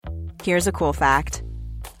Here's a cool fact.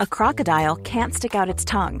 A crocodile can't stick out its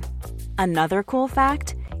tongue. Another cool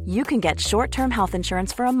fact, you can get short-term health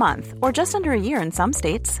insurance for a month or just under a year in some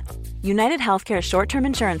states. United Healthcare short-term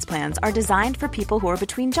insurance plans are designed for people who are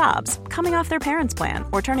between jobs, coming off their parents' plan,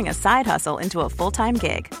 or turning a side hustle into a full-time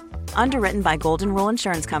gig. Underwritten by Golden Rule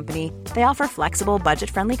Insurance Company, they offer flexible,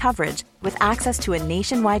 budget-friendly coverage with access to a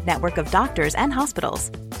nationwide network of doctors and hospitals.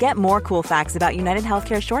 Get more cool facts about United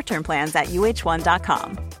Healthcare short-term plans at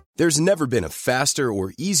uh1.com. There's never been a faster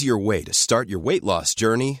or easier way to start your weight loss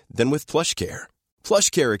journey than with PlushCare.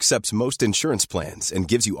 PlushCare accepts most insurance plans and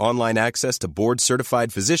gives you online access to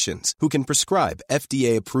board-certified physicians who can prescribe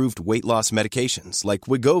FDA-approved weight loss medications like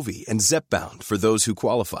Wegovy and Zepbound for those who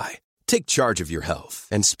qualify. Take charge of your health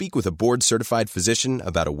and speak with a board-certified physician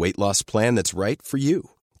about a weight loss plan that's right for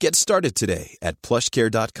you. Get started today at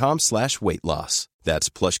plushcare.com/weight loss. That's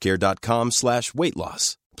plushcare.com/weight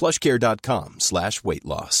loss. plushcare.com/weight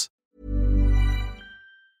loss.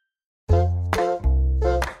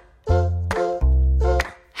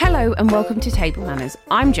 Hello and welcome to Table Manners.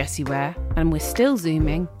 I'm Jessie Ware and we're still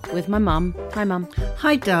Zooming with my mum. Hi, Mum.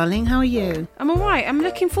 Hi, darling. How are you? I'm all right. I'm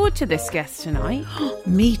looking forward to this guest tonight.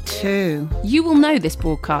 Me too. You will know this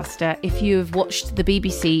broadcaster if you have watched the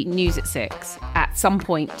BBC News at 6 at some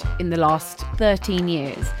point in the last 13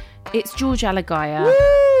 years. It's George Alagiah.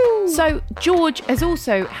 Woo! So George has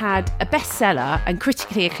also had a bestseller and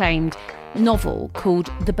critically acclaimed novel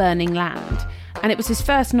called The Burning Land. And it was his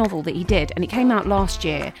first novel that he did, and it came out last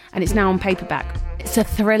year, and it's now on paperback. It's a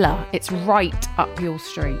thriller. It's right up your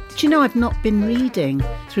street. Do you know, I've not been reading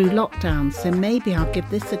through lockdown, so maybe I'll give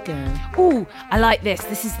this a go. Oh, I like this.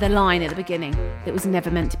 This is the line at the beginning. It was never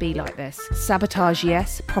meant to be like this. Sabotage,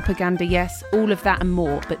 yes. Propaganda, yes. All of that and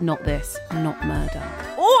more, but not this. Not murder.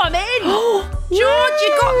 Oh, I'm in! George,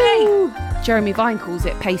 you got me! Jeremy Vine calls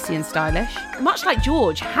it pacey and stylish. Much like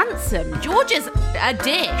George, handsome. George is a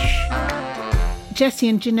dish. Jessie,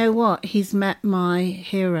 and do you know what? He's met my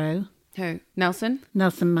hero. Who? Nelson?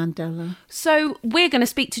 Nelson Mandela. So we're going to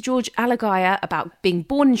speak to George Alagiah about being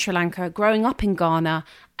born in Sri Lanka, growing up in Ghana,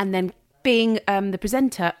 and then being the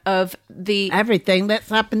presenter of the... Everything that's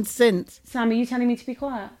happened since. Sam, are you telling me to be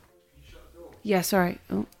quiet? Yeah, sorry.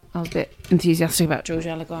 Oh, I was a bit enthusiastic about George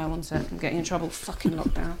Alagiah. One sec, I'm getting in trouble. Fucking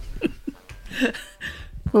lockdown.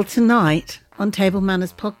 Well, tonight on Table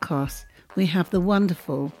Manners podcast, we have the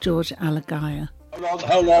wonderful George Alagiah. Hold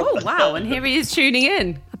on. Oh, wow, and here he is tuning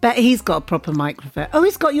in. I bet he's got a proper microphone. Oh,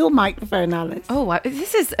 he's got your microphone, Alice. Oh, wow.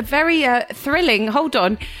 This is a very thrilling. Hold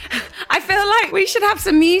on. I feel like we should have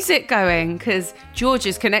some music going because George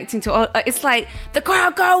is connecting to... it's like, the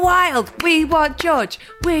crowd go wild. We want George.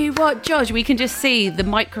 We want George. We can just see the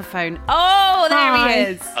microphone. Oh, there Hi. he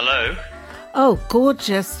is. Hello. Oh,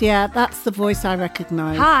 gorgeous. Yeah, that's the voice I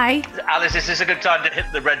recognise. Hi. Alice, is this a good time to hit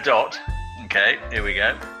the red dot? Okay, here we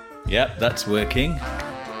go. Yep, that's working.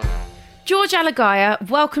 George Alagiah,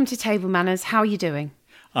 welcome to Table Manners. How are you doing?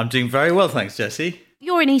 I'm doing very well, thanks, Jessie.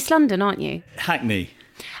 You're in East London, aren't you? Hackney.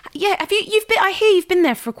 Yeah, you've been, I hear you've been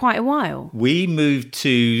there for quite a while. We moved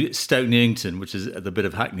to Stoke Newington, which is the bit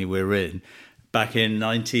of Hackney we're in, back in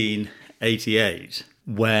 1988,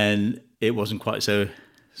 when it wasn't quite so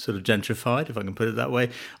sort of gentrified, if I can put it that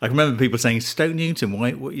way. I can remember people saying, Stoke Newington,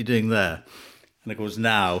 what are you doing there? And of course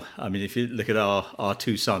now, I mean, if you look at our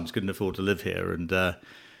two sons, couldn't afford to live here, and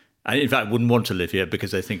in fact wouldn't want to live here because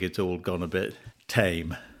they think it's all gone a bit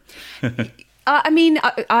tame. I mean,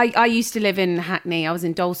 I used to live in Hackney. I was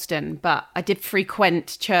in Dalston, but I did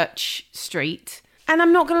frequent Church Street. And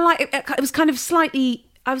I'm not going to lie, it was kind of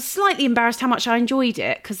I was slightly embarrassed how much I enjoyed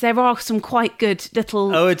it because there are some quite good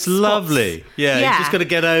little it's spots. Lovely. Yeah, you just got to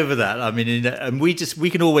get over that. I mean, and we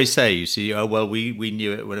can always say, you see, oh, well, we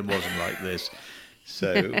knew it when it wasn't like this.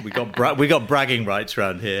 So we got bragging rights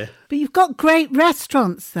around here. But you've got great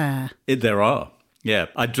restaurants there. There are. Yeah,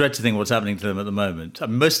 I dread to think what's happening to them at the moment. I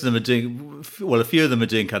mean, most of them are doing, well, a few of them are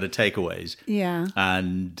doing kind of takeaways. Yeah.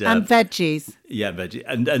 And veggies. Yeah, veggies.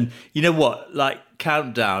 And you know what? Like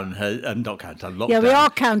Countdown, not Countdown, Lockdown. Yeah, we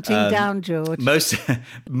are counting down, George.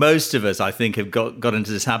 Most of us, I think, have got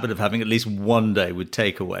into this habit of having at least one day with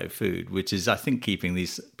takeaway food, which is, I think, keeping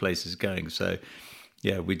these places going. So,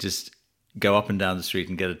 yeah, we just go up and down the street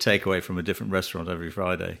and get a takeaway from a different restaurant every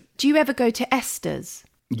Friday. Do you ever go to Esther's?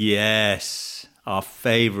 Yes. Our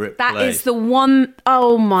favourite place. That is the one,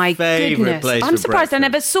 oh my favourite goodness. Place I'm for surprised breakfast. I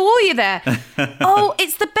never saw you there. Oh,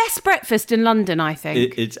 it's the best breakfast in London, I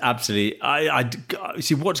think. It's absolutely... I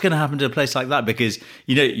see, what's going to happen to a place like that? Because,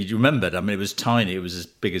 you remembered, I mean, it was tiny. It was as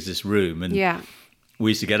big as this room. And yeah.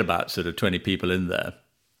 we used to get about sort of 20 people in there.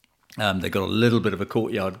 They got a little bit of a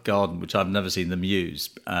courtyard garden, which I've never seen them use.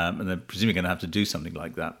 And they're presumably going to have to do something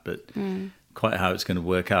like that. But quite how it's going to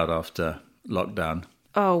work out after lockdown.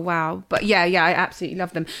 Oh, wow. But yeah, I absolutely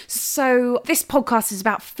love them. So this podcast is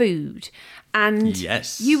about food. And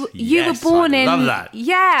you were born in... love that.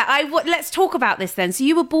 Yeah, let's talk about this then. So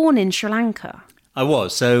you were born in Sri Lanka. I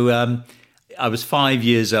was. So I was 5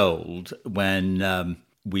 years old when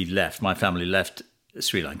we left. My family left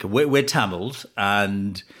Sri Lanka. We're Tamils,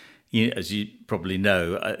 and as you probably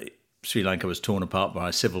know, Sri Lanka was torn apart by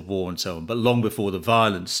a civil war and so on. But long before the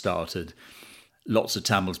violence started, lots of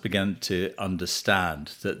Tamils began to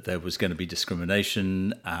understand that there was going to be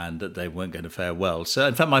discrimination and that they weren't going to fare well. So,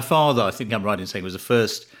 in fact, my father, I think I'm right in saying, was the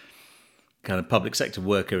first kind of public sector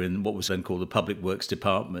worker in what was then called the Public Works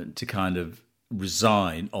Department to kind of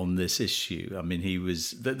resign on this issue. I mean,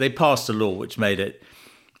 they passed a law which made it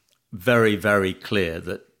very, very clear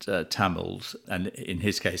that Tamils, and in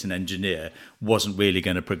his case an engineer, wasn't really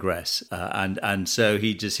going to progress. And so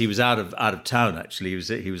he was out of town, actually.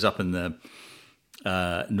 He was up in the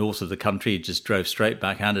north of the country. He just drove straight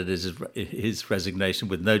back, handed his resignation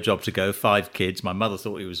with no job to go, 5 kids. My mother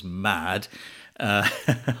thought he was mad.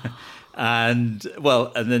 And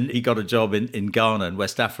then he got a job in Ghana in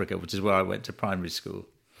West Africa, which is where I went to primary school.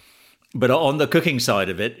 But on the cooking side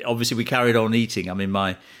of it, obviously we carried on eating. I mean,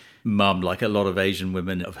 my mum, like a lot of Asian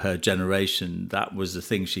women of her generation, that was the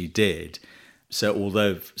thing she did. So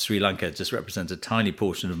although Sri Lanka just represents a tiny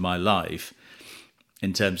portion of my life,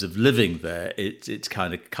 in terms of living there, its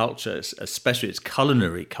kind of culture, especially its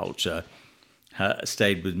culinary culture,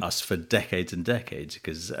 stayed with us for decades and decades,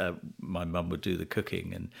 because my mum would do the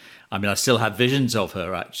cooking. And I mean, I still have visions of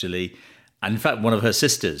her, actually. And in fact, one of her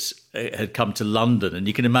sisters had come to London. And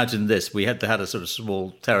you can imagine this. We had a sort of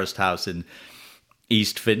small terraced house in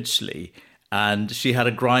East Finchley. And she had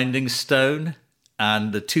a grinding stone.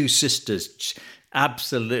 And the 2 sisters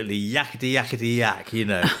absolutely yakety yak,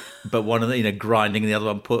 but one of them, grinding, the other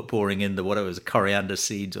one pouring in whatever it was, coriander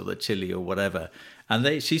seeds or the chili or whatever. And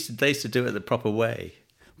they used to do it the proper way.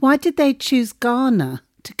 Why did they choose Ghana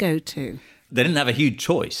to go to? They didn't have a huge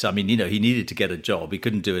choice. I mean, he needed to get a job. He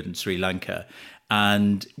couldn't do it in Sri Lanka.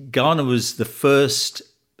 And Ghana was the first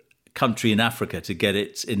country in Africa to get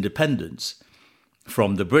its independence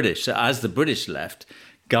from the British. So as the British left,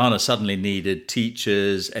 Ghana suddenly needed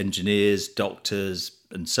teachers, engineers, doctors,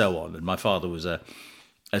 and so on. And my father was a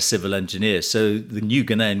civil engineer. So the new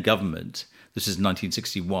Ghanaian government, this is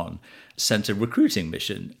 1961, sent a recruiting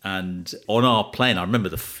mission. And on our plane, I remember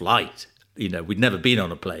the flight. We'd never been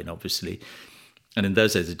on a plane, obviously. And in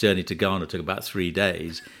those days, the journey to Ghana took about 3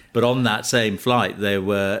 days. But on that same flight, there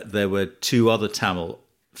were 2 other Tamil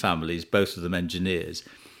families, both of them engineers.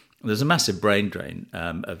 There's a massive brain drain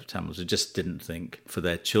of Tamils who just didn't think for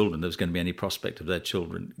their children there was going to be any prospect of their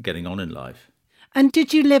children getting on in life. And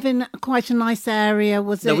did you live in quite a nice area?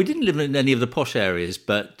 No, we didn't live in any of the posh areas,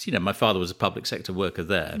 but, my father was a public sector worker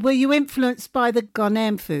there. Were you influenced by the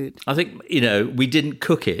Ghanaian food? I think, we didn't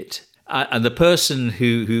cook it. And the person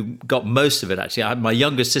who got most of it, actually, my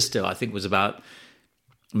younger sister, I think, was about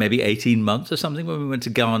maybe 18 months or something when we went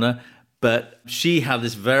to Ghana. But she had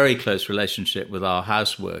this very close relationship with our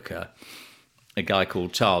house worker, a guy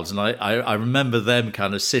called Charles. And I remember them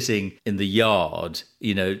kind of sitting in the yard,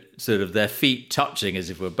 sort of their feet touching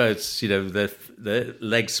as if we're both, their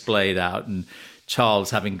legs splayed out. And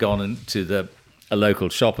Charles having gone into a local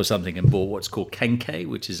shop or something and bought what's called kenke,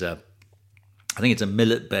 which is I think it's a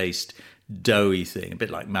millet-based doughy thing, a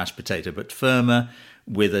bit like mashed potato, but firmer,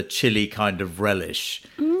 with a chili kind of relish.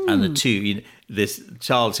 And the 2, this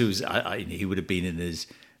Charles, who was, he would have been in his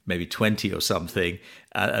maybe 20 or something,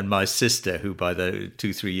 and my sister, who by the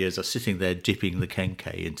 2-3 years are sitting there dipping the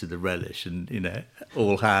kenke into the relish, and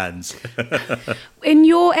all hands. In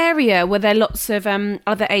your area, were there lots of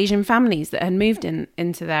other Asian families that had moved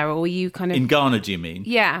into there, or were you kind of in Ghana? Do you mean?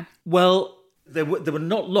 Yeah. Well, there were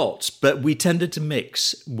not lots, but we tended to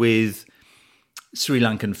mix with Sri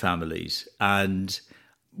Lankan families, and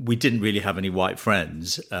we didn't really have any white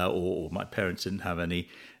friends, or my parents didn't have any.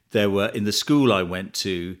 There were, in the school I went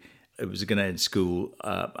to, it was a Ghanaian school.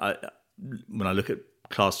 When I look at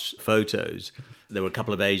class photos, there were a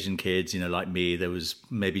couple of Asian kids, like me. There was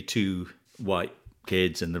maybe 2 white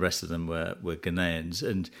kids, and the rest of them were Ghanaians.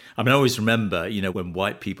 And I mean, I always remember, when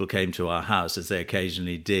white people came to our house, as they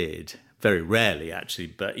occasionally did, very rarely actually,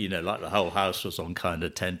 but, like the whole house was on kind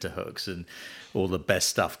of tenterhooks and all the best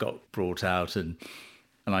stuff got brought out. And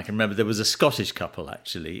I can remember there was a Scottish couple,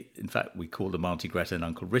 actually. In fact, we called them Auntie Greta and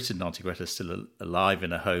Uncle Richard. Auntie Greta's still alive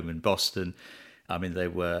in a home in Boston. I mean,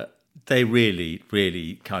 they really,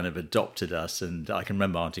 really kind of adopted us. And I can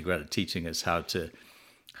remember Auntie Greta teaching us how to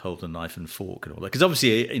hold a knife and fork and all that. Because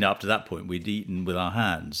obviously, up to that point, we'd eaten with our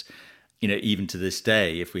hands. Even to this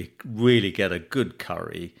day, if we really get a good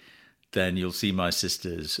curry, then you'll see my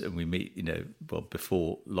sisters and we meet,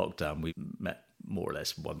 before lockdown, we met more or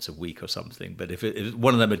less once a week or something. But if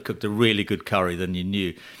one of them had cooked a really good curry, then you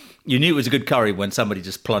knew it was a good curry when somebody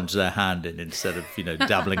just plunged their hand in instead of,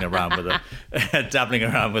 dabbling around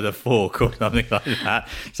with a fork or something like that.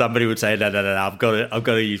 Somebody would say, no, I've got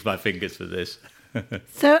to use my fingers for this.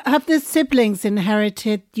 So have the siblings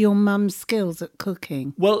inherited your mum's skills at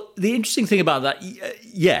cooking? Well, the interesting thing about that,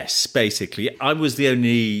 yes, basically. I was the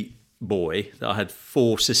only boy. I had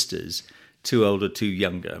 4 sisters, 2 older, 2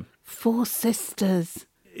 younger. 4 sisters.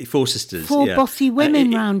 4 sisters, 4 yeah. bossy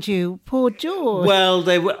women round you. Poor George. Well,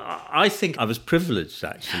 I think I was privileged,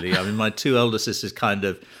 actually. I mean, my 2 older sisters kind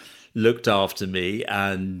of looked after me,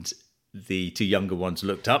 and the 2 younger ones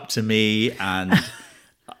looked up to me, and...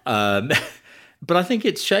 But I think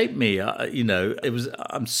it shaped me,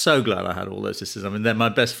 I'm so glad I had all those sisters. I mean, they're my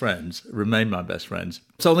best friends, remain my best friends.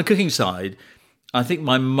 So on the cooking side, I think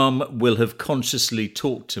my mum will have consciously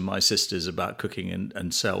talked to my sisters about cooking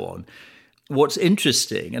and so on. What's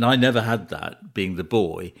interesting, and I never had that being the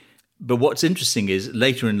boy, but what's interesting is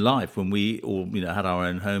later in life when we all, had our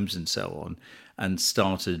own homes and so on and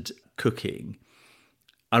started cooking,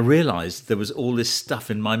 I realised there was all this stuff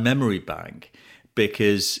in my memory bank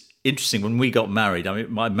because... Interesting, when we got married,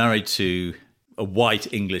 I'm married to a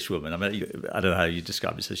white English woman. I mean, I don't know how you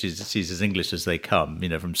describe it. So she's as English as they come,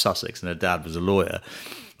 from Sussex, and her dad was a lawyer.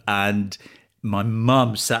 And my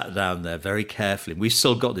mum sat down there very carefully. We've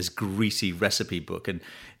still got this greasy recipe book and,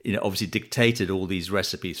 obviously dictated all these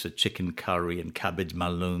recipes for chicken curry and cabbage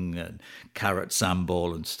malung and carrot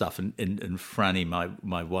sambal and stuff. And Franny,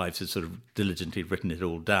 my wife, has sort of diligently written it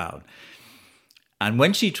all down. And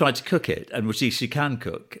when she tried to cook it, and she can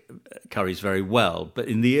cook curries very well, but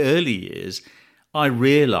in the early years, I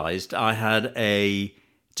realised I had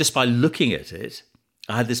just by looking at it,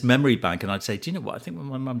 I had this memory bank, and I'd say, do you know what, I think when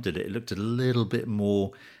my mum did it, it looked a little bit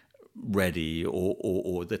more ready,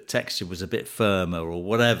 or the texture was a bit firmer, or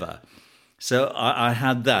whatever. So I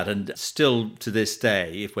had that, and still to this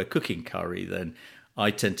day, if we're cooking curry, then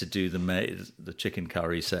I tend to do the chicken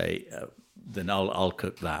curry, say... then I'll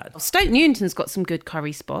cook that. Stoke Newington's got some good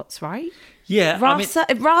curry spots, right? Yeah.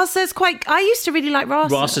 Rasa's quite... I used to really like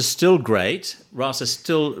Rasa. Rasa's still great. Rasa's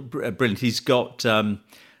still brilliant. He's got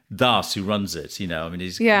Das, who runs it,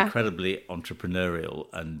 he's incredibly entrepreneurial.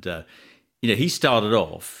 And, he started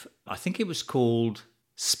off, I think it was called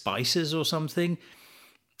Spices or something.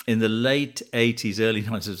 In the late 80s, early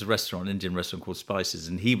 90s, there was an Indian restaurant called Spices,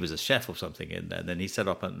 and he was a chef or something in there. And then he set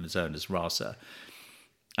up on his own as Rasa.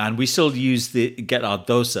 And we still get our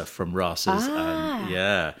dosa from Rasa's. And,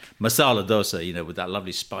 masala dosa, with that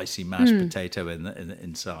lovely spicy mashed potato in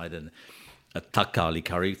inside, and a takali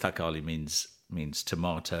curry. Takali means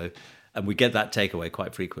tomato, and we get that takeaway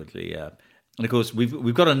quite frequently. And of course,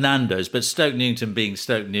 we've got a Nando's, but Stoke Newington being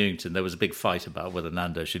Stoke Newington, there was a big fight about whether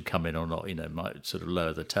Nando's should come in or not. It might sort of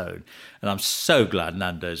lower the tone. And I'm so glad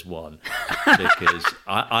Nando's won because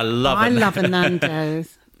I love a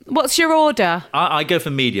Nando's. What's your order? I go for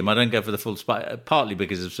medium. I don't go for the full spice, partly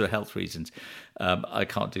because of sort of health reasons. I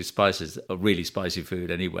can't do spices, or really spicy food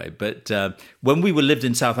anyway. But when we lived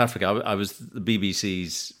in South Africa, I was the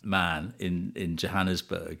BBC's man in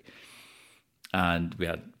Johannesburg. And we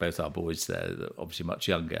had both our boys there, obviously much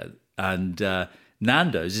younger. And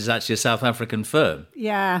Nando's is actually a South African firm.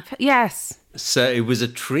 Yeah. Yes. So it was a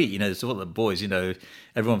treat, so all the boys,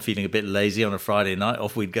 everyone feeling a bit lazy on a Friday night,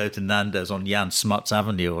 off we'd go to Nando's on Jan Smuts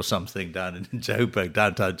Avenue or something down in Joburg,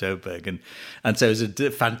 downtown Joburg. And so it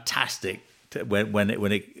was fantastic when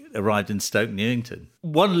it arrived in Stoke Newington.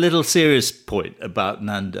 One little serious point about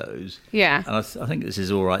Nando's. Yeah. And I think this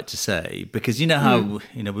is all right to say, because how,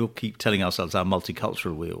 we all keep telling ourselves how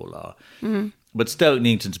multicultural we all are. Mm-hmm. But Stoke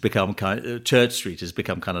Newington's become Church Street has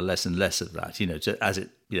become kind of less and less of that,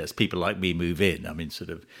 as people like me move in, sort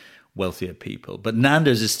of wealthier people. But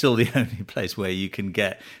Nando's is still the only place where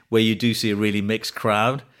you do see a really mixed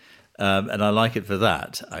crowd. And I like it for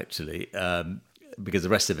that, actually, because the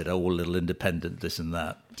rest of it are all a little independent, this and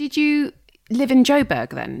that. Did you live in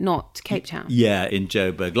Joburg then, not Cape Town? Yeah, in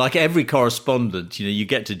Joburg. Like every correspondent, you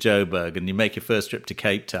get to Joburg and you make your first trip to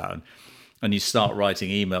Cape Town, and you start writing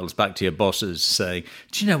emails back to your bosses saying,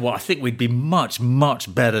 do you know what, I think we'd be much,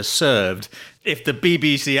 much better served if the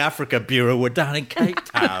BBC Africa Bureau were down in Cape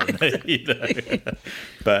Town. But no,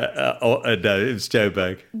 it was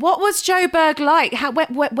Joburg. What was Joburg like?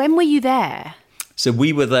 When were you there? So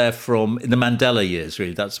we were there in the Mandela years,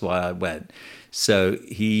 really. That's why I went. So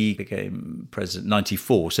he became president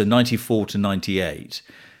 94. So 94 to 98,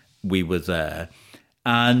 we were there.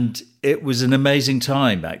 And it was an amazing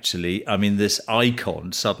time, actually. I mean, this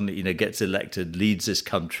icon suddenly, gets elected, leads this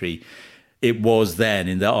country. It was then,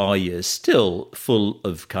 in our years, still full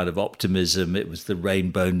of kind of optimism. It was the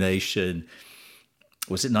Rainbow Nation.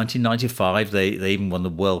 Was it 1995? They even won the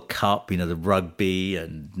World Cup, the rugby,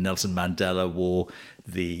 and Nelson Mandela wore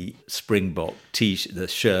the Springbok t-shirt, the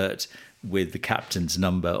shirt with the captain's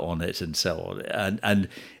number on it and so on. And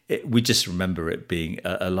we just remember it being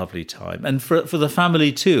a lovely time. And for the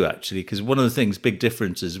family too, actually, because one of the big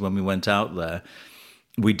differences when we went out there,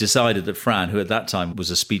 we decided that Fran, who at that time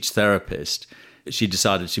was a speech therapist, she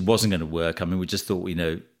decided she wasn't going to work. I mean, we just thought,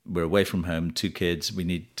 we're away from home, 2 kids, we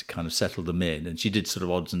need to kind of settle them in. And she did sort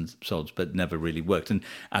of odds and sods, but never really worked. And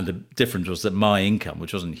the difference was that my income,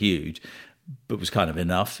 which wasn't huge, but was kind of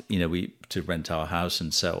enough, to rent our house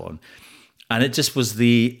and so on. And it just was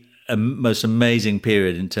the most amazing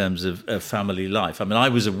period in terms of family life. I mean, I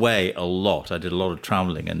was away a lot. I did a lot of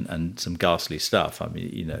traveling and some ghastly stuff. I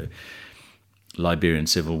mean, Liberian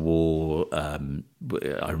Civil War.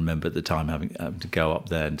 I remember at the time having to go up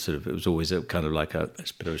there, and sort of it was always a kind of like a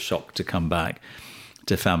bit of a shock to come back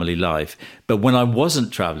to family life. But when I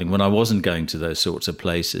wasn't traveling, when I wasn't going to those sorts of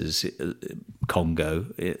places, Congo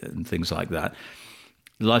and things like that,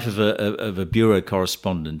 the life of a bureau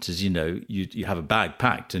correspondent is, you have a bag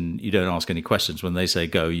packed and you don't ask any questions. When they say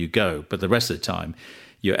go, you go. But the rest of the time,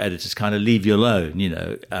 your editors kind of leave you alone,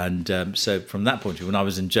 And so from that point of view, when I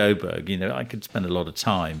was in Joburg, I could spend a lot of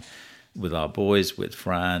time with our boys, with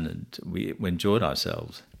Fran, and we enjoyed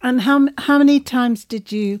ourselves. And how many times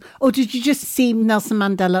did you just see Nelson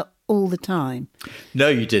Mandela all the time? No,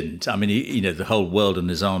 you didn't. I mean, the whole world and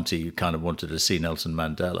his auntie kind of wanted to see Nelson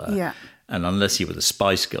Mandela. Yeah. And unless you were the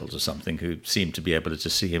Spice Girls or something, who seemed to be able to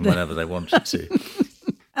just see him whenever they wanted to.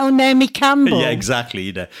 Oh, Naomi Campbell. Yeah,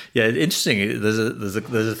 exactly. Yeah, interesting. There's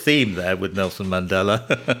a theme there with Nelson Mandela.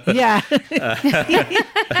 Yeah,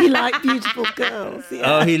 he liked beautiful girls. Yeah.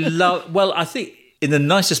 Oh, he loved. Well, I think in the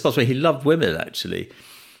nicest possible way, he loved women actually.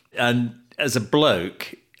 And as a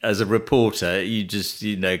bloke, as a reporter, you just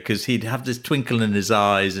because he'd have this twinkle in his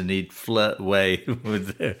eyes and he'd flirt away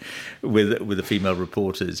with the female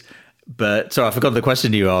reporters. But sorry, I forgot the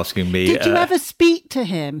question you were asking me. Did you ever speak to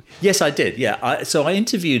him? Yes, I did. Yeah, so I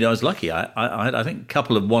interviewed. I was lucky. I had, I think, a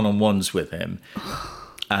couple of one-on-ones with him,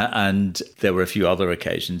 and there were a few other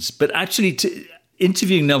occasions. But actually,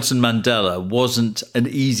 interviewing Nelson Mandela wasn't an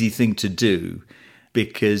easy thing to do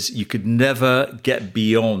because you could never get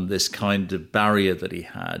beyond this kind of barrier that he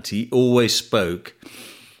had. He always spoke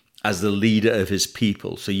as the leader of his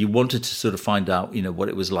people. So you wanted to sort of find out, what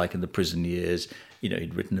it was like in the prison years.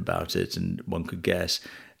 He'd written about it and one could guess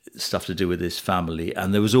stuff to do with his family.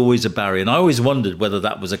 And there was always a barrier. And I always wondered whether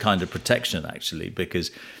that was a kind of protection, actually,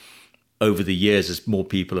 because over the years, as more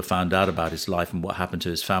people have found out about his life and what happened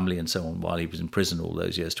to his family and so on while he was in prison all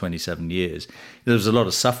those years, 27 years, there was a lot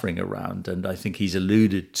of suffering around. And I think he's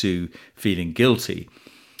alluded to feeling guilty.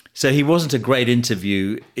 So he wasn't a great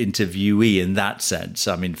interviewee in that sense.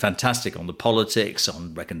 I mean, fantastic on the politics,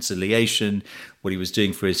 on reconciliation, what he was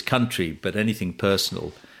doing for his country, but anything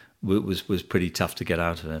personal was pretty tough to get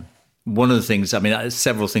out of him. One of the things,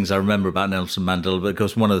 several things I remember about Nelson Mandela, but of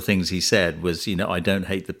course one of the things he said was, I don't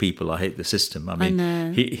hate the people, I hate the system. I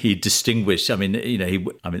know. He distinguished,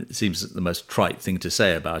 it seems the most trite thing to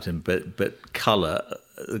say about him, but the colour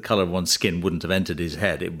of one's skin wouldn't have entered his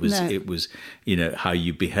head. It was, how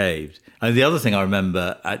you behaved. And the other thing I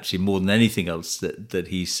remember, actually, more than anything else that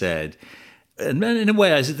he said, and in a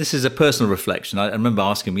way, this is a personal reflection. I remember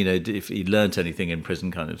asking him, if he learnt anything in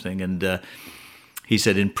prison kind of thing. And he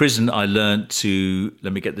said, in prison, I learned to,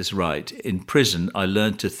 let me get this right, in prison, I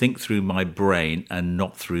learned to think through my brain and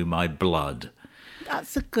not through my blood.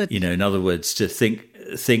 That's a good... in other words, to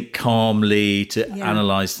think calmly, to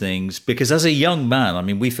analyse things. Because as a young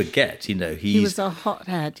man, we forget, he was a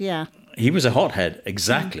hothead, yeah. He was a hothead,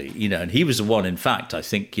 exactly, and he was the one, in fact, I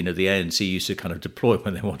think, the ANC used to kind of deploy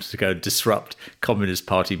when they wanted to go disrupt Communist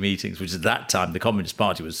Party meetings, which at that time, the Communist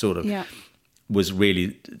Party was sort of, was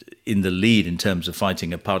really in the lead in terms of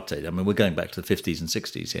fighting apartheid. We're going back to the 50s and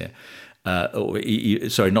 60s here.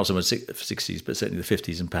 Not so much 60s, but certainly the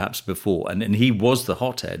 50s and perhaps before. And he was the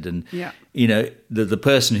hothead. And, the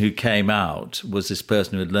person who came out was this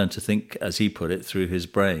person who had learned to think, as he put it, through his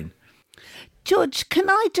brain. George, can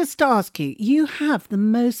I just ask you, you have the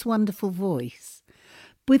most wonderful voice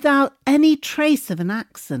without any trace of an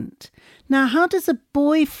accent. Now, how does a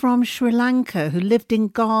boy from Sri Lanka who lived in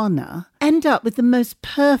Ghana end up with the most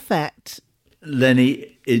perfect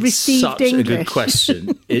Lenny, it's received such English? a good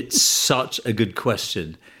question. It's such a good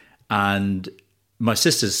question. And my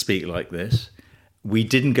sisters speak like this. We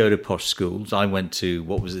didn't go to posh schools. I went to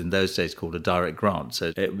what was in those days called a direct grant.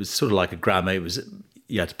 So it was sort of like a grammar. It was,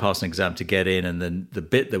 you had to pass an exam to get in. And then the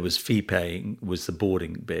bit that was fee paying was the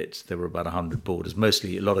boarding bit. There were about 100 boarders,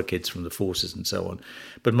 mostly a lot of kids from the forces and so on.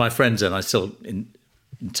 But my friends and I still in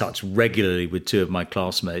touch regularly with two of my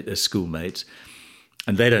classmates, schoolmates,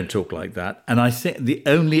 and they don't talk like that. And I think the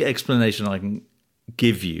only explanation I can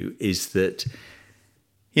give you is that,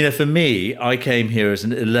 you know, for me, I came here as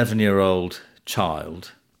an 11-year-old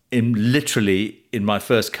child. Literally in my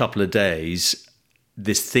first couple of days,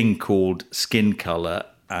 this thing called skin color,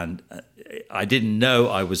 and I didn't know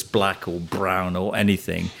I was black or brown or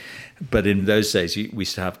anything. But in those days, we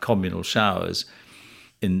used to have communal showers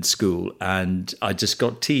in school, and I just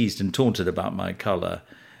got teased and taunted about my color.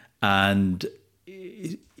 And,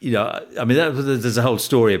 you know, I mean, there's a whole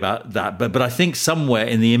story about that. But I think somewhere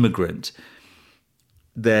in The Immigrant,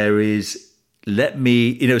 there is, let me,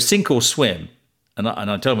 you know, sink or swim. And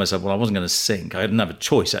I told myself, well, I wasn't going to sink. I didn't have a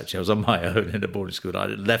choice, actually. I was on my own in a boarding school. I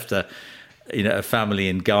left a family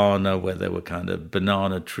in Ghana where there were kind of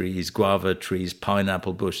banana trees, guava trees,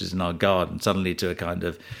 pineapple bushes in our garden, suddenly to a kind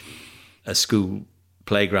of a school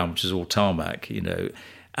playground, which is all tarmac, you know.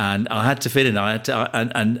 And I had to fit in. I had to,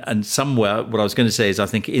 and somewhere, what I was going to say is, I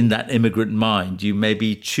think in that immigrant mind, you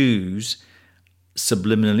maybe choose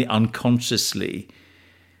subliminally, unconsciously,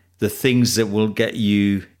 the things that will get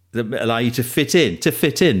you, that allow you to fit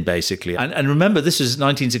in, basically. And remember, this was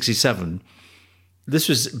 1967. This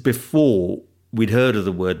was before we'd heard of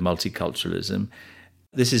the word multiculturalism.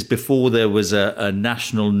 This is before there was a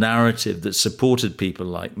national narrative that supported people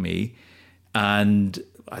like me. And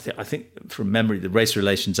I think from memory, the Race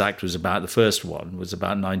Relations Act was about, the first one was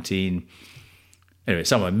about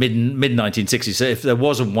somewhere mid-1960s. So if there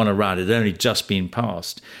wasn't one around, it had only just been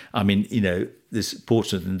passed. I mean, you know, this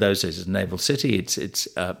Portsmouth in those days is a naval city. It's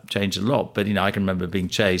changed a lot. But, you know, I can remember being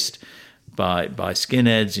chased by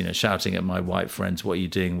skinheads, you know, shouting at my white friends, what are you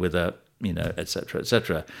doing with a, you know, et cetera, et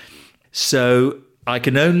cetera. So I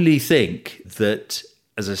can only think that,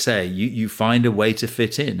 as I say, you find a way to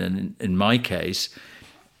fit in. And in my case,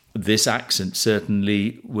 this accent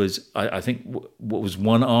certainly was, I think, what was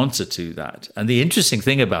one answer to that. And the interesting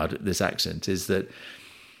thing about this accent is that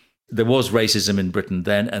there was racism in Britain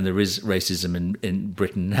then, and there is racism in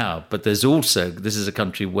Britain now. But there's also, this is a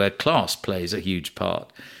country where class plays a huge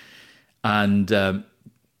part. And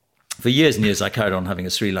for years and years, I carried on having a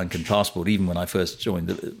Sri Lankan passport, even when I first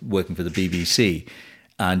joined working for the BBC.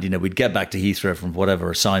 And, you know, we'd get back to Heathrow from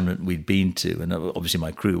whatever assignment we'd been to. And obviously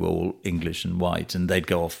my crew were all English and white. And they'd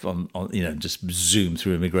go off on you know, just zoom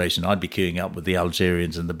through immigration. I'd be queuing up with the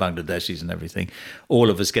Algerians and the Bangladeshis and everything,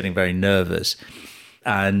 all of us getting very nervous.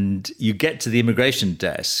 And you get to the immigration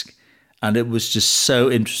desk, and it was just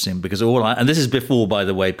so interesting because and this is before, by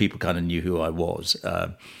the way, people kind of knew who I was.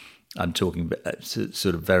 I'm talking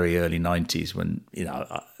sort of very early 90s when, you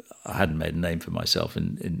know, I hadn't made a name for myself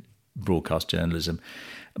in broadcast journalism.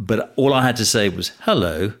 But all I had to say was,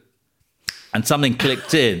 hello, and something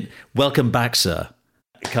clicked in, welcome back, sir,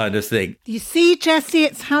 kind of thing. You see, Jesse,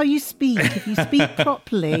 it's how you speak. If you speak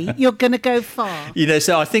properly, you're going to go far. You know,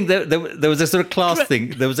 so I think there was a sort of class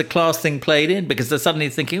thing. There was a class thing played in because they're suddenly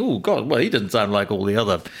thinking, oh, God, well, he doesn't sound like all the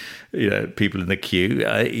other, you know, people in the queue.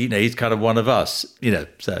 You know, he's kind of one of us, you know,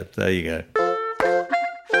 so there you go.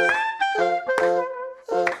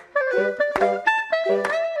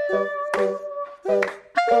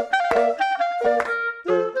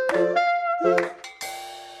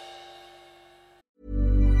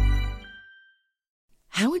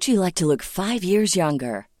 How would you like to look 5 years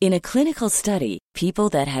younger? In a clinical study, people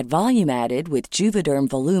that had volume added with Juvederm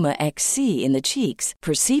Voluma XC in the cheeks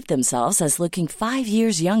perceived themselves as looking 5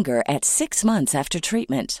 years younger at 6 months after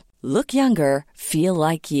treatment. Look younger, feel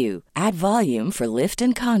like you. Add volume for lift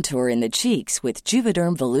and contour in the cheeks with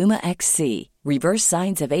Juvederm Voluma XC. Reverse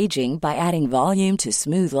signs of aging by adding volume to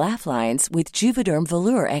smooth laugh lines with Juvederm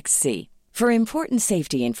Volure XC. For important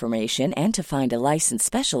safety information and to find a licensed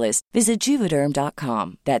specialist, visit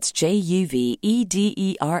Juvederm.com. That's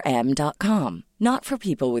JUVEDERM.com. Not for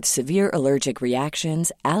people with severe allergic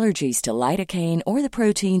reactions, allergies to lidocaine, or the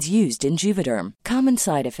proteins used in Juvederm. Common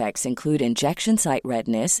side effects include injection site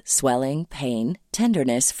redness, swelling, pain,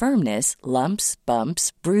 tenderness, firmness, lumps,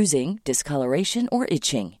 bumps, bruising, discoloration, or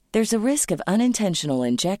itching. There's a risk of unintentional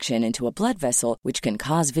injection into a blood vessel, which can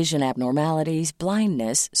cause vision abnormalities,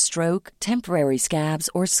 blindness, stroke, temporary scabs,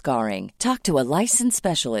 or scarring. Talk to a licensed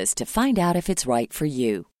specialist to find out if it's right for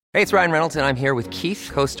you. Hey, it's Ryan Reynolds, and I'm here with Keith,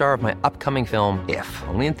 co-star of my upcoming film, If,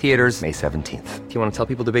 only in theaters May 17th. Do you want to tell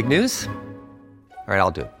people the big news? All right,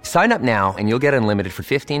 I'll do it. Sign up now and you'll get unlimited for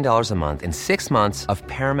 $15 a month and 6 months of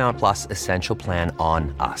Paramount Plus Essential Plan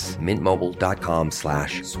on us.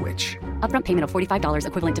 MintMobile.com/switch. Upfront payment of $45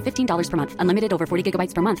 equivalent to $15 per month. Unlimited over 40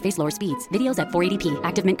 gigabytes per month. Face lower speeds. Videos at 480p.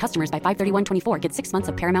 Active Mint customers by 531.24 get 6 months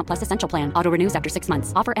of Paramount Plus Essential Plan. Auto renews after 6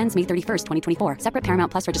 months. Offer ends May 31st, 2024. Separate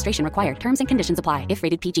Paramount Plus registration required. Terms and conditions apply if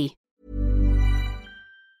rated PG.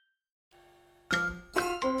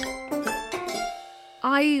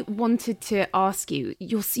 I wanted to ask you,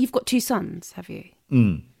 you've got 2 sons, have you?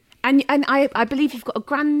 Mm. And I believe you've got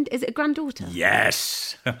is it a granddaughter?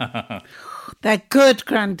 Yes. They're good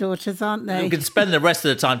granddaughters, aren't they? You can spend the rest of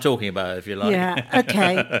the time talking about it if you like. Yeah,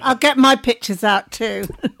 okay. I'll get my pictures out too.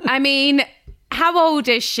 I mean, how old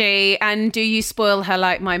is she? And do you spoil her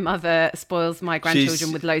like my mother spoils my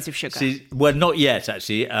grandchildren with loads of sugar? Well, not yet,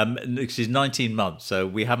 actually. She's 19 months, so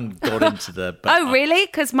we haven't got into the... Oh, really?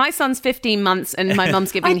 Because my son's 15 months and my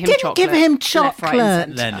mum's giving him chocolate. I didn't give him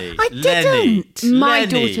chocolate. Lenny. I didn't. My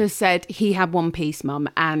daughter said he had one piece, Mum,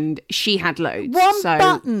 and she had loads. One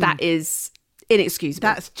button. That is inexcusable.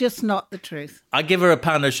 That's just not the truth. I give her a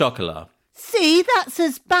pain au chocolat. See, that's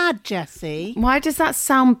as bad, Jessie. Why does that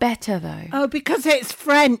sound better, though? Oh, because it's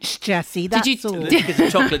French, Jessie, that's all. Because the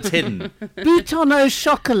chocolate's hidden. Bouton au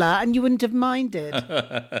chocolat, and you wouldn't have minded.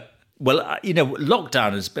 Well,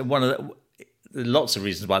 lockdown has been one of the... Lots of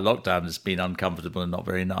reasons why lockdown has been uncomfortable and not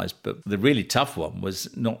very nice, but the really tough one was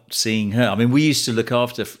not seeing her. I mean, we used to look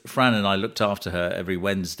after... Fran and I looked after her every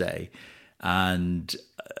Wednesday, and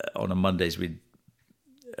on Mondays we'd...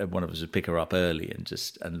 one of us would pick her up early and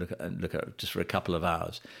look at her just for a couple of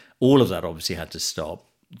hours. All of that obviously had to stop.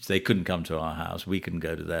 They couldn't come to our house. We couldn't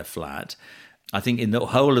go to their flat. I think in the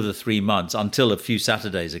whole of the 3 months, until a few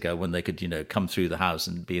Saturdays ago when they could, come through the house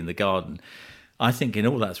and be in the garden, I think in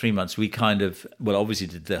all that 3 months we kind of, obviously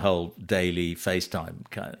did the whole daily FaceTime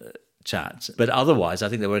kind of chat. But otherwise, I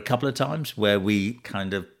think there were a couple of times where we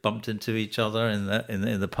kind of bumped into each other in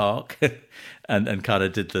the park and kind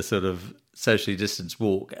of did the sort of socially distanced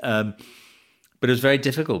walk, but it was very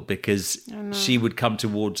difficult because she would come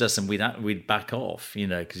towards us and we'd back off,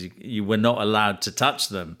 because you were not allowed to touch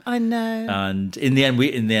them. I know. And in the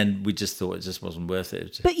end, we just thought it just wasn't worth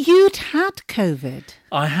it. But you'd had COVID.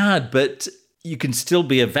 I had, but you can still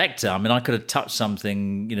be a vector. I mean, I could have touched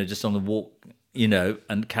something, just on the walk,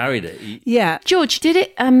 and carried it. Yeah, George, did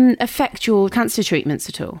it affect your cancer treatments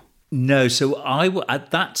at all? No. So at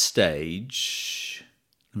that stage.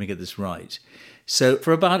 Let me get this right. So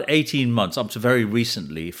for about 18 months, up to very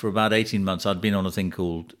recently, for about 18 months, I'd been on a thing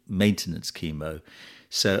called maintenance chemo.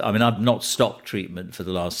 So, I've not stopped treatment for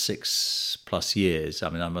the last 6+ years.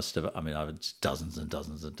 I've had dozens and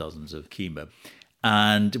dozens and dozens of chemo.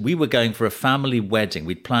 And we were going for a family wedding.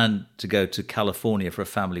 We'd planned to go to California for a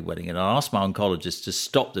family wedding. And I asked my oncologist to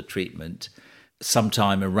stop the treatment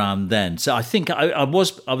sometime around then. So I think I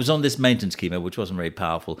was on this maintenance chemo, which wasn't very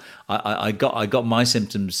powerful. I got my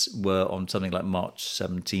symptoms were on something like March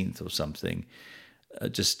 17th or something,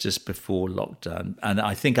 just before lockdown. And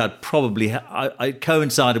I think I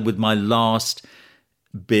coincided with my last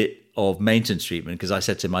bit of maintenance treatment because I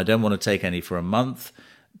said to him, I don't want to take any for a month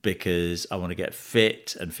because I want to get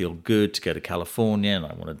fit and feel good to go to California and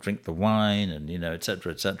I want to drink the wine and, et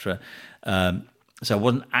cetera, et cetera. So I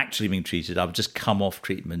wasn't actually being treated. I've just come off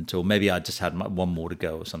treatment, or maybe I just had one more to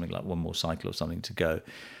go or something, like one more cycle or something to go.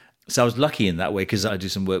 So I was lucky in that way because I do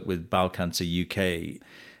some work with Bowel Cancer UK,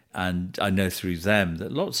 and I know through them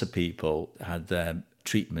that lots of people had their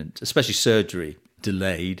treatment, especially surgery,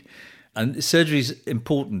 delayed. And surgery is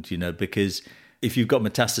important, because if you've got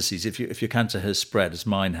metastases, if your cancer has spread, as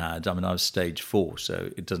mine had, I was stage 4,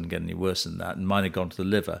 so it doesn't get any worse than that, and mine had gone to the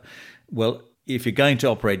liver. Well, if you're going to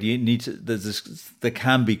operate, you need to. There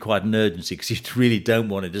can be quite an urgency because you really don't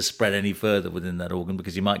want it to spread any further within that organ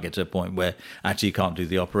because you might get to a point where actually you can't do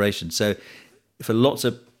the operation. So, for lots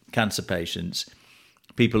of cancer patients,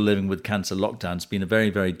 people living with cancer lockdown, it's been a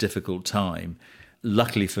very, very difficult time.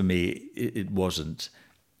 Luckily for me, it wasn't.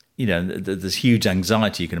 There's huge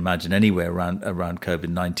anxiety you can imagine anywhere around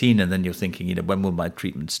COVID-19, and then you're thinking, when will my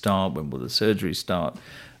treatment start? When will the surgery start?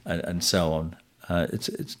 And so on. It's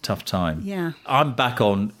a tough time. Yeah. I'm back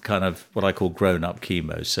on kind of what I call grown-up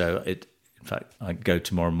chemo. So in fact, I go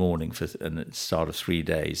tomorrow morning and it's start of 3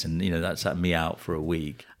 days, and that's at me out for a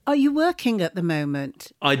week. Are you working at the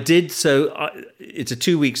moment? I did. So it's a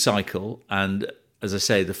 2-week cycle, and as I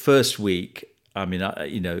say, the first week, I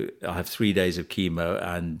have 3 days of chemo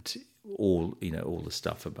and all the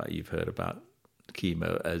stuff you've heard about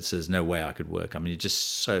chemo. There's no way I could work. You're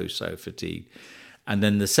just so fatigued. And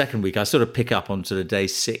then the second week, I sort of pick up on sort of day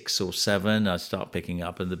 6 or 7. I start picking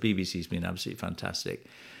up, and the BBC's been absolutely fantastic.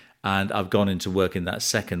 And I've gone into work in that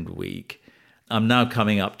second week. I'm now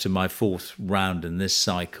coming up to my 4th round in this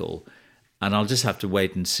cycle, and I'll just have to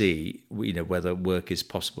wait and see, whether work is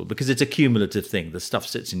possible, because it's a cumulative thing. The stuff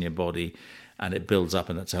sits in your body and it builds up,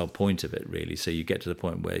 and that's the whole point of it, really. So you get to the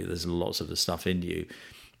point where there's lots of the stuff in you,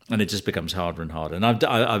 and it just becomes harder and harder. And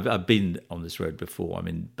I've been on this road before. I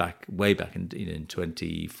mean, way back in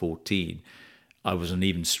 2014, I was on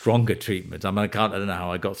even stronger treatment. I mean, I don't know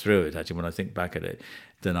how I got through it, actually, when I think back at it,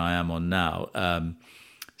 than I am on now.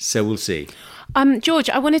 So we'll see. George,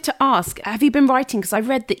 I wanted to ask, have you been writing? Because I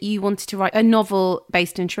read that you wanted to write a novel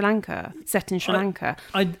based in Sri Lanka, set in Sri Lanka.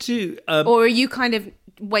 I do. Or are you kind of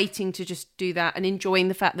waiting to just do that and enjoying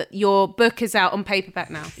the fact that your book is out on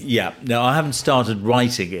paperback now? Yeah. No, I haven't started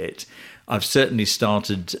writing it. I've certainly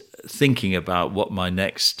started thinking about what my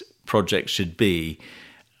next project should be.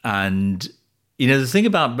 And, the thing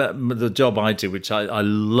about the job I do, which I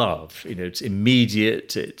love, it's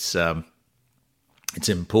immediate, it's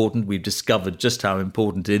important. We've discovered just how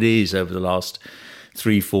important it is over the last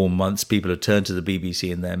 3-4 months. People have turned to the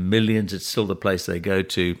BBC in their millions. It's still the place they go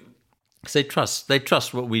to. Because they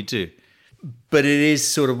trust what we do. But it is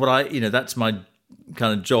sort of what that's my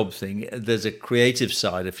kind of job thing. There's a creative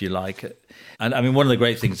side, if you like. And I mean, one of the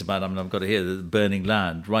great things about, I've got to hear, the Burning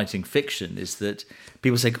Land, writing fiction, is that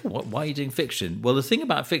people say, why are you doing fiction? Well, the thing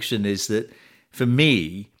about fiction is that, for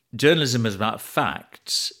me, journalism is about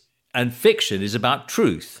facts and fiction is about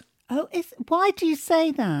truth. Oh, why do you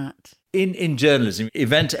say that? In journalism,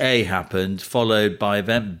 event A happened, followed by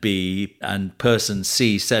event B, and person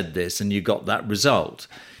C said this, and you got that result.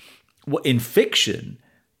 In fiction,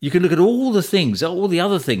 you can look at all the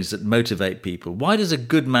other things that motivate people. Why does a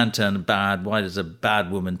good man turn bad? Why does a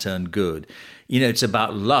bad woman turn good? It's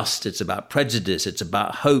about lust, it's about prejudice, it's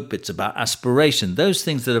about hope, it's about aspiration. Those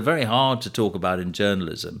things that are very hard to talk about in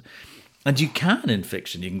journalism. And you can in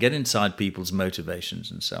fiction. You can get inside people's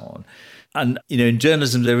motivations and so on. And, in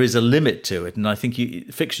journalism, there is a limit to it. And I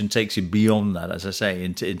think fiction takes you beyond that, as I say,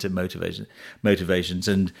 into motivations.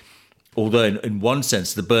 And although in one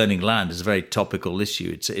sense, the Burning Land is a very topical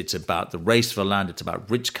issue. It's about the race for land. It's about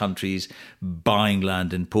rich countries buying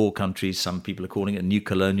land in poor countries. Some people are calling it new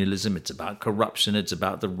colonialism. It's about corruption. It's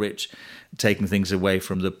about the rich taking things away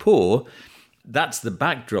from the poor. That's the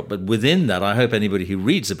backdrop. But within that, I hope anybody who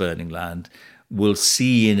reads The Burning Land will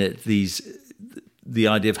see in it the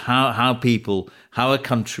idea of how a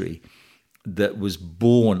country that was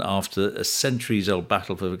born after a centuries-old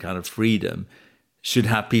battle for a kind of freedom should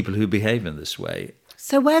have people who behave in this way.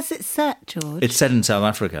 So where's it set, George? It's set in South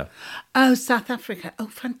Africa. Oh, South Africa. Oh,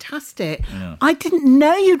 fantastic. Yeah. I didn't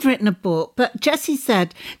know you'd written a book, but Jessie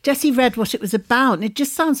read what it was about, and it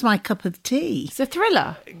just sounds my cup of tea. It's a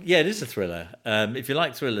thriller. Yeah, it is a thriller. If you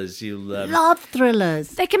like thrillers, you'll... Love thrillers.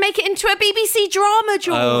 They can make it into a BBC drama,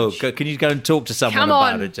 George. Oh, can you go and talk to someone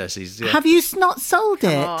about it, Jessie? Yeah. Have you not sold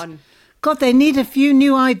it? Come on. God, they need a few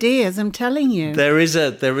new ideas, I'm telling you. There is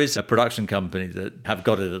a production company that have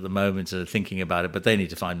got it at the moment and are thinking about it, but they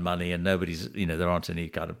need to find money, and nobody's, there aren't any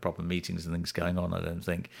kind of proper meetings and things going on, I don't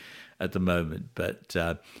think, at the moment. But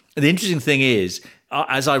the interesting thing is,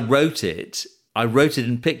 as I wrote it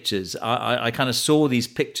in pictures. I kind of saw these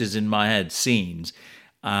pictures in my head, scenes,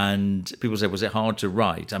 and people say, was it hard to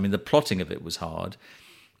write? I mean, the plotting of it was hard.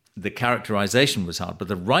 The characterization was hard, but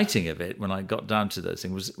the writing of it, when I got down to those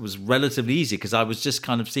things, was relatively easy, because I was just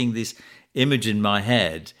kind of seeing this image in my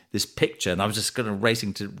head, this picture, and I was just kind of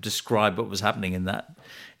racing to describe what was happening in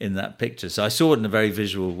that picture. So I saw it in a very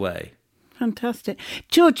visual way. Fantastic.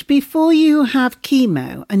 George, before you have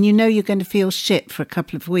chemo and you're going to feel shit for a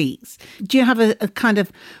couple of weeks, do you have a kind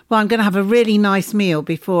of, I'm going to have a really nice meal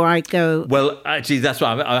before I go? Well, actually, that's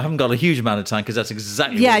why I haven't got a huge amount of time, because that's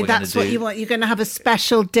exactly what we're going to do. Yeah, that's what you want. You're going to have a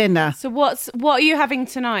special dinner. So what are you having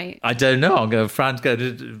tonight? I don't know. I'm going to, Fran's going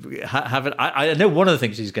to have it. I know one of the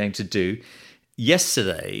things she's going to do.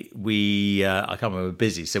 Yesterday, I can't remember, we were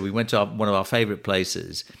busy, so we went to one of our favourite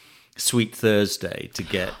places, Sweet Thursday, to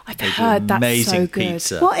get amazing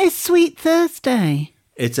pizza. What is Sweet Thursday?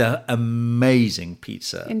 It's an amazing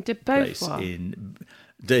pizza in De Beauvoir. In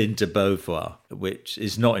De Beauvoir, which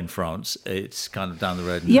is not in France. It's kind of down the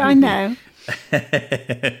road. Yeah, I know.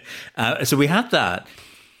 So we had that,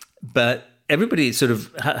 but everybody sort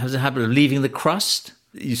of has a habit of leaving the crust.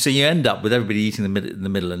 So you end up with everybody eating in the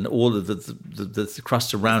middle, and all of the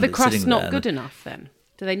crust around it sitting there. The crust not good enough then?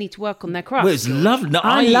 Do they need to work on their crust? Well, it's lovely. No,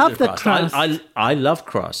 I love the crust. I love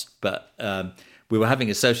crust, but we were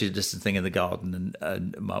having a social distance thing in the garden,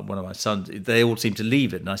 and one of my sons, they all seemed to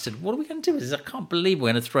leave it. And I said, what are we going to do with this? I can't believe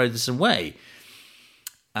we're going to throw this away.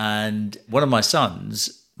 And one of my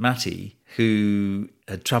sons, Matty, who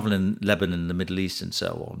had travelled in Lebanon, the Middle East and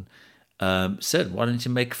so on, said, why don't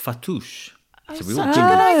you make fattoush? So we all did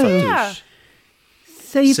fattoush.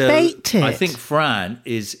 So you baked it? I think Fran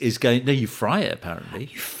is going... No, you fry it, apparently.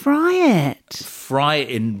 You fry it? Fry it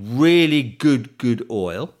in really good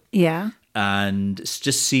oil. Yeah. And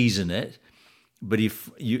just season it. But if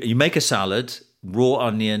you make a salad, raw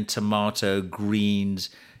onion, tomato, greens,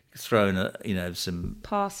 throw in some...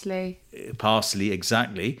 Parsley,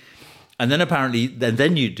 exactly. And then apparently,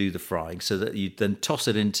 then you do the frying so that you then toss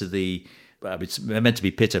it into the... it's meant to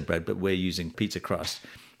be pita bread, but we're using pizza crust.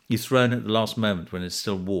 You throw it at the last moment when it's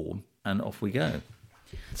still warm, and off we go.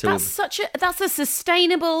 So that's a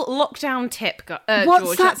sustainable lockdown tip, What's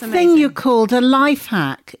George. that That's thing amazing. you called a life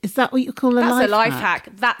hack? Is that what you call a life hack? That's a life hack.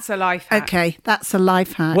 That's a life hack. Okay, that's a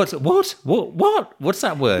life hack. What? What's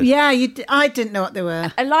that word? Yeah, I didn't know what they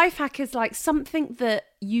were. A life hack is like something that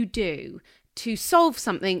you do to solve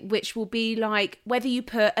something, which will be like whether you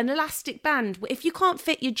put an elastic band. If you can't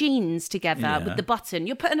fit your jeans together with the button,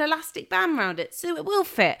 you put an elastic band around it so it will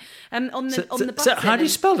fit on the button. So how do you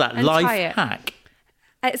spell that? Life hack?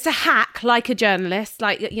 It's a hack, like a journalist,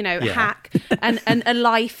 hack, and a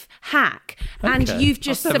life hack. And you've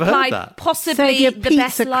just supplied possibly the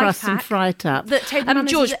best life hack. And fry it up. That table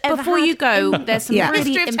manners George, before you go, there's some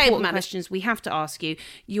really important questions we have to ask you.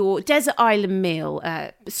 Your desert island meal,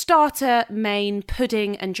 starter, main,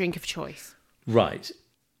 pudding, and drink of choice. Right.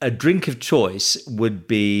 A drink of choice would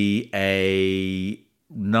be a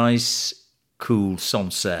nice, cool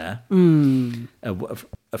Sancerre,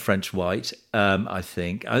 a French white, I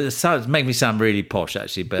think. It makes me sound really posh,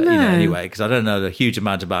 actually, but anyway, because I don't know a huge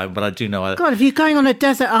amount about it, but I do know. God, if you're going on a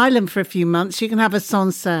desert island for a few months, you can have a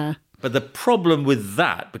Sancerre. But the problem with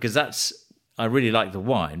that, because I really like the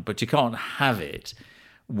wine, but you can't have it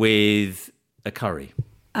with a curry.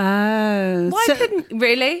 Oh, why couldn't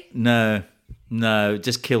really? No, it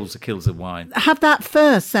just kills the wine. Have that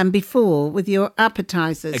first, then, before with your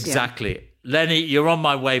appetizers. Exactly. Yeah. Lenny, you're on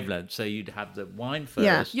my wavelength, so you'd have the wine first.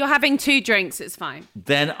 Yeah. You're having 2 drinks, it's fine.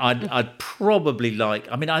 Then I'd probably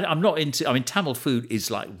I'm not into... Tamil food is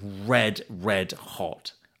like red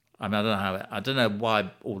hot. I don't know why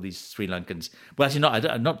all these Sri Lankans... Well,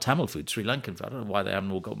 actually, not Tamil food, Sri Lankan food. I don't know why they haven't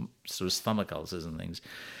all got sort of stomach ulcers and things.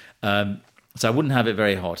 So I wouldn't have it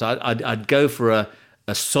very hot. I'd go for a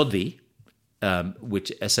sodhi,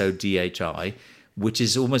 which S-O-D-H-I, which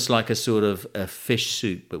is almost like a sort of a fish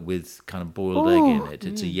soup, but with kind of boiled egg in it.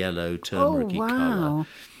 It's a yellow turmeric-y colour.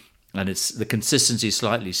 And it's the consistency is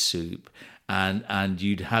slightly soup. And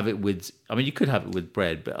you'd have it with... you could have it with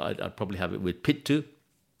bread, but I'd probably have it with pittu,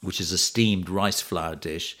 which is a steamed rice flour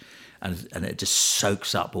dish. And it just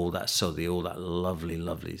soaks up all that sodhi, all that lovely,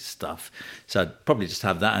 lovely stuff. So I'd probably just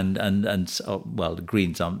have that. And the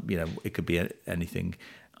greens, it could be anything...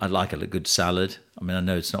 I'd like a good salad. I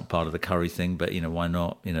know it's not part of the curry thing, but, why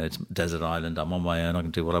not? It's desert island. I'm on my own. I can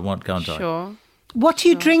do what I want, can't I? Sure. What are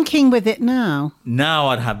you drinking with it now? Now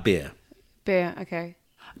I'd have beer. Beer, okay.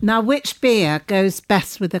 Now, which beer goes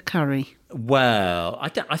best with a curry? Well, I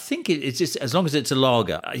think it's just, as long as it's a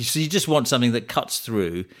lager. So you just want something that cuts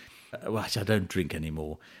through. Well, actually, I don't drink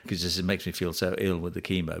anymore because it makes me feel so ill with the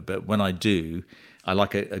chemo. But when I do, I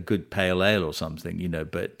like a good pale ale or something,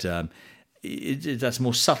 but... that's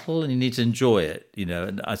more subtle, and you need to enjoy it,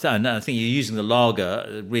 And I think you're using the lager,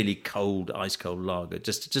 a really cold, ice cold lager,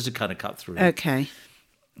 just to kind of cut through. Okay.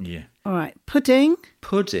 Yeah. All right. Pudding.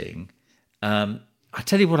 I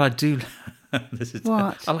tell you what I do.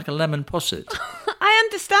 What? I like a lemon posset. I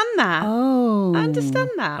understand that. Oh, I understand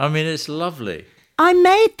that. It's lovely. I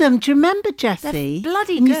made them. Do you remember, Jessie? They're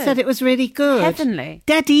bloody and good. You said it was really good. Heavenly.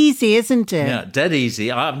 Dead easy, isn't it? Yeah, dead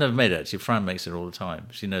easy. I've never made it, actually. Fran makes it all the time.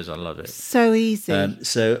 She knows I love it. So easy.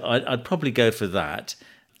 So I'd probably go for that.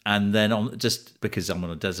 And then just because I'm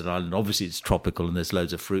on a desert island, obviously it's tropical and there's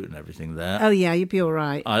loads of fruit and everything there. Oh, yeah, you'd be all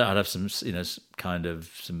right. I'd have some,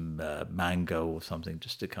 some mango or something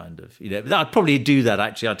just to kind of, I'd probably do that,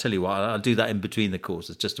 actually. I'll tell you what, I'll do that in between the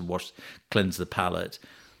courses just to cleanse the palate.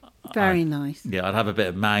 Very nice. Yeah, I'd have a bit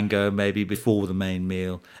of mango maybe before the main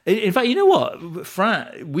meal. In fact, you know what?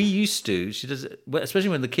 Fran, we used to, she does, especially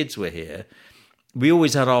when the kids were here, we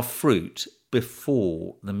always had our fruit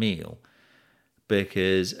before the meal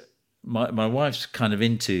because my wife's kind of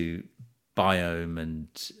into biome and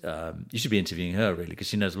you should be interviewing her really because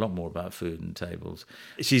she knows a lot more about food and tables.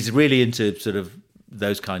 She's really into sort of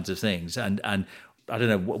those kinds of things and I don't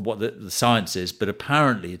know what the science is, but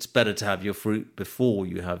apparently it's better to have your fruit before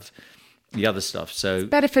you have the other stuff. So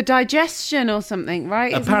better for digestion or something,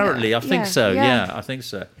 right? Apparently, I think so. Yeah, I think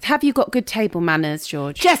so. Have you got good table manners,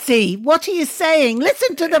 George? Jessie, what are you saying?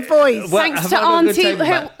 Listen to the voice. Thanks to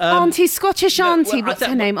Auntie Scottish Auntie. What's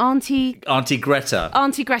her name? Auntie Greta.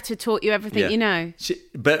 Auntie Greta taught you everything you know.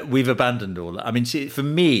 But we've abandoned all that. I mean, for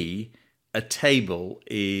me, a table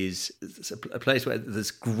is a place where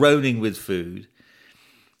there's groaning with food.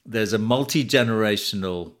 There's a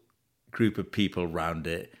multi-generational group of people around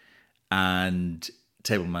it, and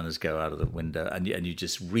table manners go out of the window, and you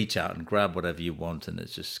just reach out and grab whatever you want, and it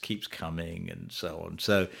just keeps coming and so on.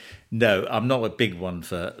 So, no, I'm not a big one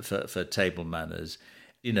for table manners.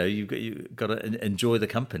 You know, you've got to enjoy the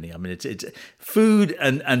company. I mean, it's food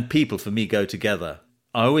and people for me go together.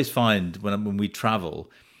 I always find when we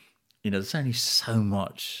travel, you know, there's only so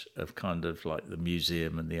much of kind of like the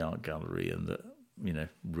museum and the art gallery and the, you know,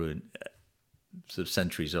 ruined, sort of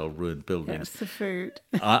centuries-old ruined buildings. Yes, the food.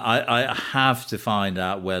 I have to find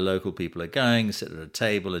out where local people are going, sit at a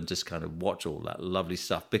table and just kind of watch all that lovely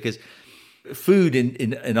stuff. Because food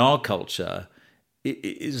in our culture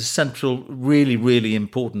is a central, really, really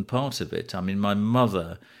important part of it. I mean, my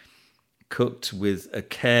mother cooked with a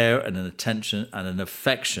care and an attention and an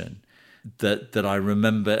affection that I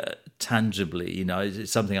remember tangibly. You know,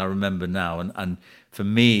 it's something I remember now. And for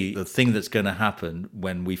me, the thing that's going to happen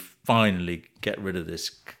when we finally get rid of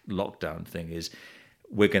this lockdown thing is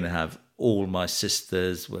we're going to have all my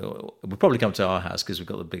sisters. We'll probably come to our house because we've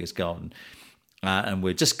got the biggest garden. And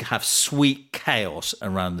we'll just have sweet chaos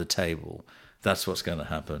around the table. That's what's going to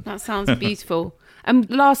happen. That sounds beautiful. And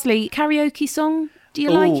lastly, karaoke song. Do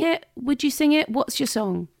you like it? Would you sing it? What's your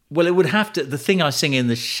song? Well, it would have to. The thing I sing in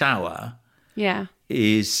the shower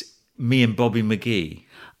is me and Bobby McGee.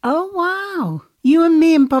 Oh, wow. You and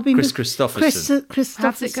me and Bobby Chris Christopherson.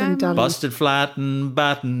 Christopherson, darling. Busted flat in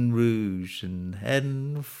Baton Rouge and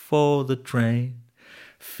heading for the train.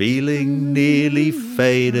 Feeling nearly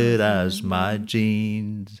faded as my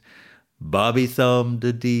jeans. Bobby thumbed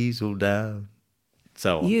a diesel down.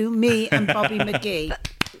 So on. You, me and Bobby McGee.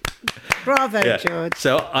 Bravo, George.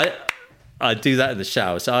 So I do that in the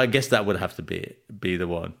shower. So I guess that would have to be the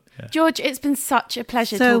one. Yeah. George, it's been such a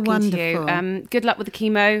pleasure talking to you. Good luck with the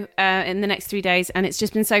chemo in the next 3 days. And it's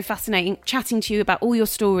just been so fascinating chatting to you about all your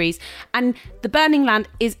stories. And The Burning Land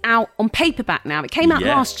is out on paperback now. It came out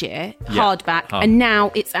last year, hardback, and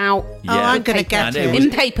now it's out I'm going to get it. In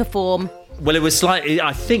paper form. Well, it was slightly,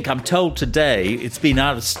 I think, I'm told today, it's been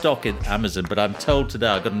out of stock in Amazon, but I'm told today,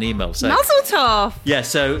 I got an email saying... Muzzle tough!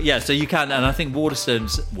 So you can, and I think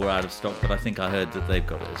Waterstones were out of stock, but I think I heard that they've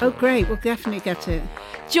got it as well. Oh, great, we'll definitely get it.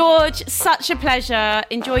 George, such a pleasure.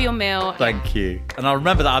 Enjoy your meal. Thank you. And I'll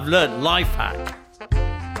remember that I've learned life hack.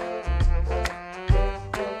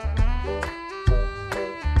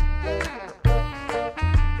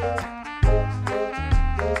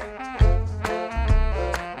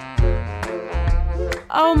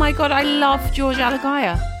 Oh my God, I love George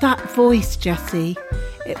Alagiah. That voice, Jessie,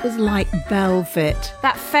 it was like velvet.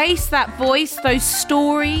 That face, that voice, those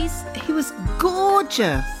stories. He was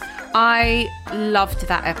gorgeous. I loved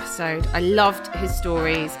that episode. I loved his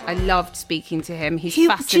stories. I loved speaking to him. He's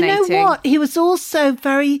fascinating. Do you know what? He was also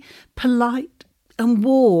very polite and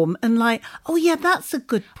warm and like, oh yeah, that's a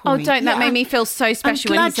good point. Oh, that made me feel so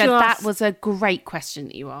special when he said that was a great question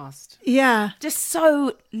that you asked. Yeah. Just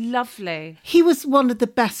so lovely. He was one of the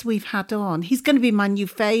best we've had on. He's going to be my new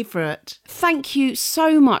favourite. Thank you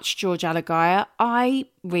so much, George Alagiah. I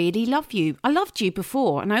really love you. I loved you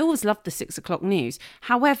before, and I always loved the 6 o'clock news.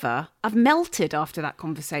 However, I've melted after that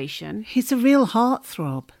conversation. He's a real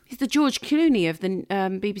heartthrob. He's the George Clooney of the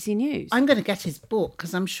BBC News. I'm going to get his book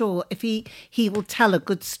because I'm sure if he will tell a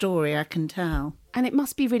good story, I can tell. And it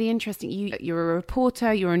must be really interesting. You're a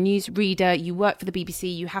reporter, you're a news reader, you work for the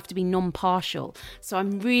BBC, you have to be non-partial. So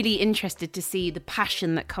I'm really interested to see the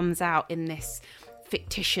passion that comes out in this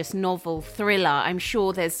fictitious novel thriller. I'm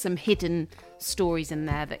sure there's some hidden stories in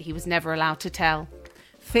there that he was never allowed to tell.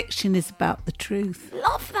 Fiction is about the truth.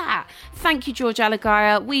 Love that. Thank you, George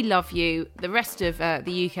Alagiah. We love you. The rest of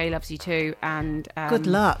the UK loves you too. And good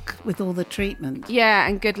luck with all the treatment. Yeah,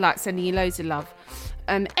 and good luck. Sending you loads of love.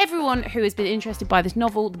 Everyone who has been interested by this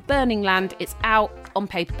novel, The Burning Land, it's out on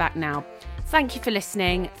paperback now. Thank you for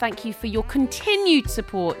listening. Thank you for your continued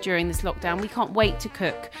support during this lockdown. We can't wait to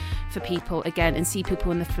cook for people again and see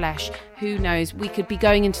people in the flesh. Who knows? We could be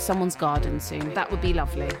going into someone's garden soon. That would be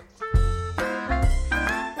lovely.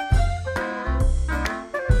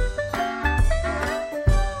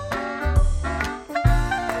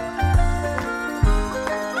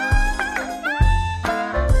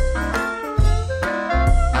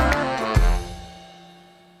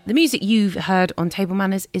 The music you've heard on Table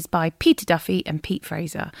Manners is by Peter Duffy and Pete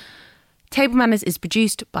Fraser. Table Manners is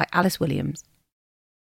produced by Alice Williams.